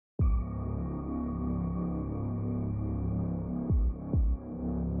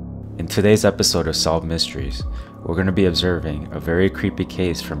In today's episode of Solved Mysteries, we're going to be observing a very creepy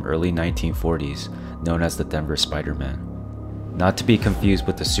case from early 1940s known as the Denver Spiderman. Not to be confused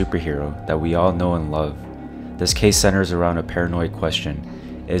with the superhero that we all know and love, this case centers around a paranoid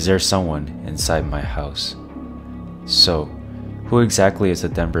question: is there someone inside my house? So, who exactly is the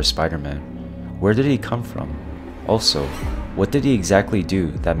Denver Spiderman? Where did he come from? Also, what did he exactly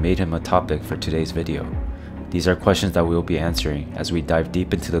do that made him a topic for today's video? These are questions that we will be answering as we dive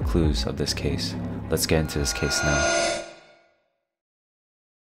deep into the clues of this case. Let's get into this case now.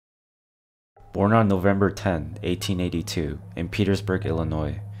 Born on November 10, 1882, in Petersburg,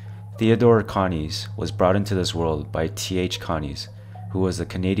 Illinois, Theodore Coneys was brought into this world by T.H. Coneys, who was a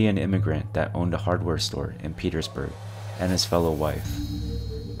Canadian immigrant that owned a hardware store in Petersburg, and his fellow wife.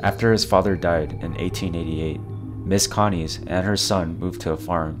 After his father died in 1888, Miss Coneys and her son moved to a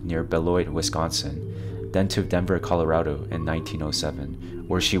farm near Beloit, Wisconsin, then to Denver, Colorado in 1907,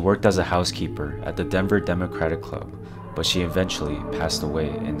 where she worked as a housekeeper at the Denver Democratic Club, but she eventually passed away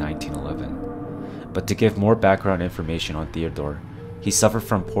in 1911. But to give more background information on Theodore, he suffered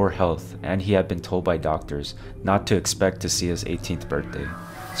from poor health and he had been told by doctors not to expect to see his 18th birthday,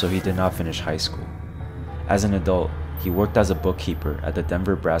 so he did not finish high school. As an adult, he worked as a bookkeeper at the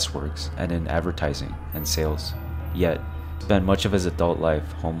Denver Brass Works and in advertising and sales, yet spent much of his adult life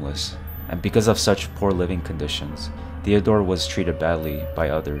homeless. And because of such poor living conditions, Theodore was treated badly by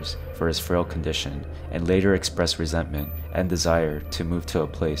others for his frail condition and later expressed resentment and desire to move to a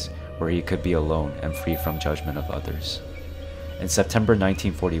place where he could be alone and free from judgment of others. In September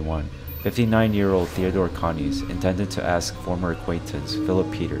 1941, 59-year-old Theodore Coneys intended to ask former acquaintance Philip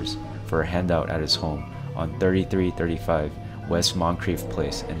Peters for a handout at his home on 3335 West Moncrief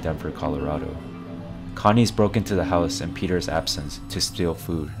Place in Denver, Colorado. Coneys broke into the house in Peters' absence to steal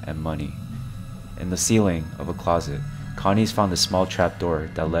food and money. In the ceiling of a closet, Coneys found a small trapdoor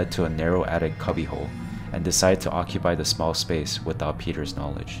that led to a narrow attic cubbyhole and decided to occupy the small space without Peters'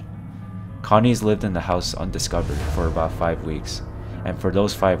 knowledge. Coneys lived in the house undiscovered for about 5 weeks, and for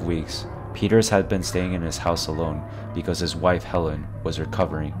those 5 weeks, Peters had been staying in his house alone because his wife Helen was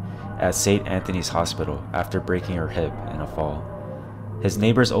recovering at St. Anthony's Hospital after breaking her hip in a fall. His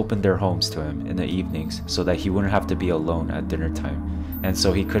neighbors opened their homes to him in the evenings so that he wouldn't have to be alone at dinner time, and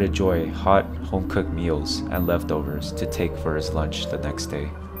so he could enjoy hot, home-cooked meals and leftovers to take for his lunch the next day.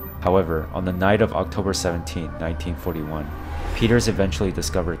 However, on the night of October 17, 1941, Peters eventually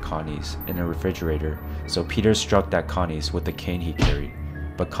discovered Coneys in a refrigerator, so Peters struck at Coneys with the cane he carried,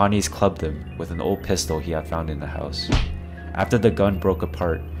 but Coneys clubbed him with an old pistol he had found in the house. After the gun broke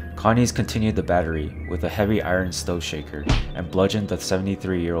apart, Coneys continued the battery with a heavy iron stove shaker and bludgeoned the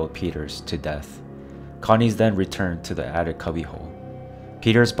 73-year-old Peters to death. Coneys then returned to the attic cubbyhole.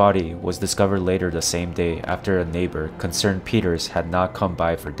 Peters' body was discovered later the same day after a neighbor concerned Peters had not come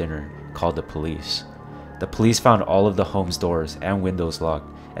by for dinner called the police. The police found all of the home's doors and windows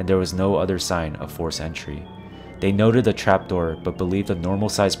locked, and there was no other sign of forced entry. They noted the trapdoor but believed a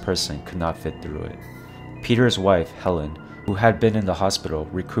normal-sized person could not fit through it. Peters' wife, Helen, who had been in the hospital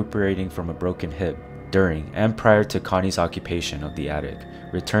recuperating from a broken hip during and prior to Coneys' occupation of the attic,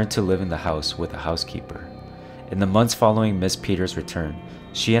 returned to live in the house with a housekeeper. In the months following Miss Peters' return,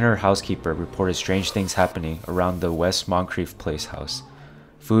 she and her housekeeper reported strange things happening around the West Moncrief Place house.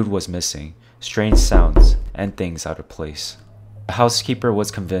 Food was missing, strange sounds, and things out of place. The housekeeper was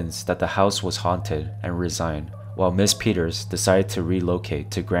convinced that the house was haunted and resigned, while Miss Peters decided to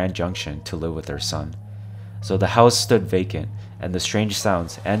relocate to Grand Junction to live with her son. So the house stood vacant, and the strange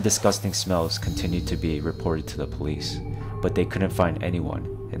sounds and disgusting smells continued to be reported to the police, but they couldn't find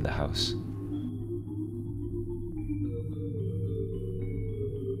anyone in the house.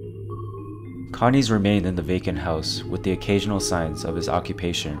 Coneys remained in the vacant house with the occasional signs of his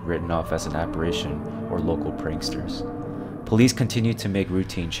occupation written off as an apparition or local pranksters. Police continued to make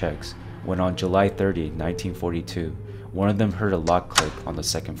routine checks when on July 30, 1942, one of them heard a lock click on the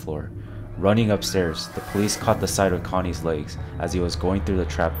second floor. Running upstairs, the police caught the sight of Coneys' legs as he was going through the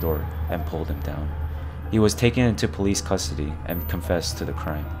trapdoor and pulled him down. He was taken into police custody and confessed to the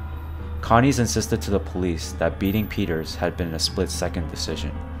crime. Coneys insisted to the police that beating Peters had been a split-second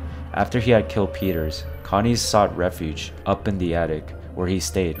decision. After he had killed Peters, Coneys sought refuge up in the attic, where he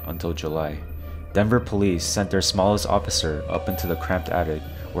stayed until July. Denver police sent their smallest officer up into the cramped attic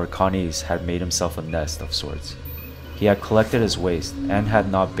where Coneys had made himself a nest of sorts. He had collected his waste and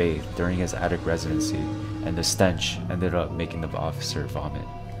had not bathed during his attic residency, and the stench ended up making the officer vomit.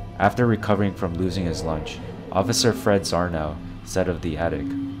 After recovering from losing his lunch, Officer Fred Zarnow said of the attic,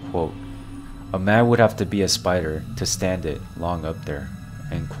 quote, "A man would have to be a spider to stand it long up there,"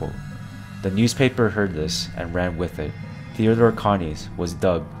 end quote. The newspaper heard this and ran with it. Theodore Coneys was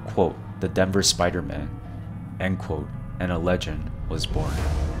dubbed, quote, the Denver Spiderman, end quote, and a legend was born.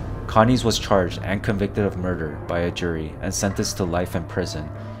 Coneys was charged and convicted of murder by a jury and sentenced to life in prison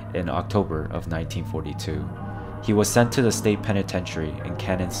in October of 1942. He was sent to the state penitentiary in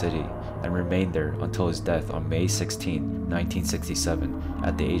Kansas City and remained there until his death on May 16, 1967,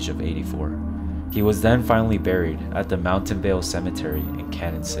 at the age of 84. He was then finally buried at the Mountain Vale Cemetery in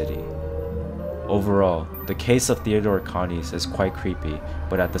Kansas City. Overall, the case of Theodore Coneys is quite creepy,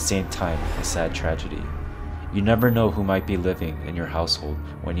 but at the same time, a sad tragedy. You never know who might be living in your household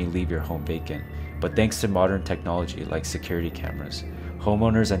when you leave your home vacant, but thanks to modern technology like security cameras,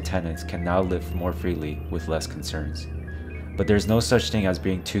 homeowners and tenants can now live more freely with less concerns. But there's no such thing as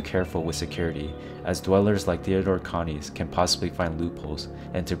being too careful with security, as dwellers like Theodore Coneys can possibly find loopholes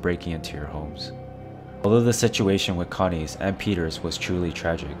into breaking into your homes. Although the situation with Coneys and Peters was truly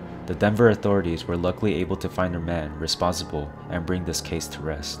tragic, the Denver authorities were luckily able to find their man responsible and bring this case to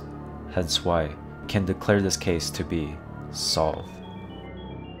rest. Hence why we can declare this case to be solved.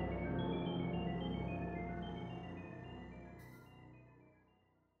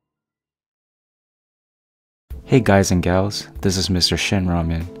 Hey guys and gals, this is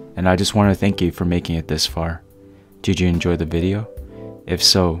MisterShinRamen, and I just want to thank you for making it this far. Did you enjoy the video? If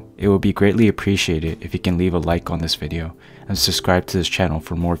so, it would be greatly appreciated if you can leave a like on this video and subscribe to this channel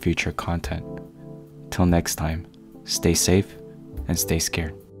for more future content. Till next time, stay safe and stay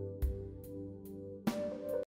scared.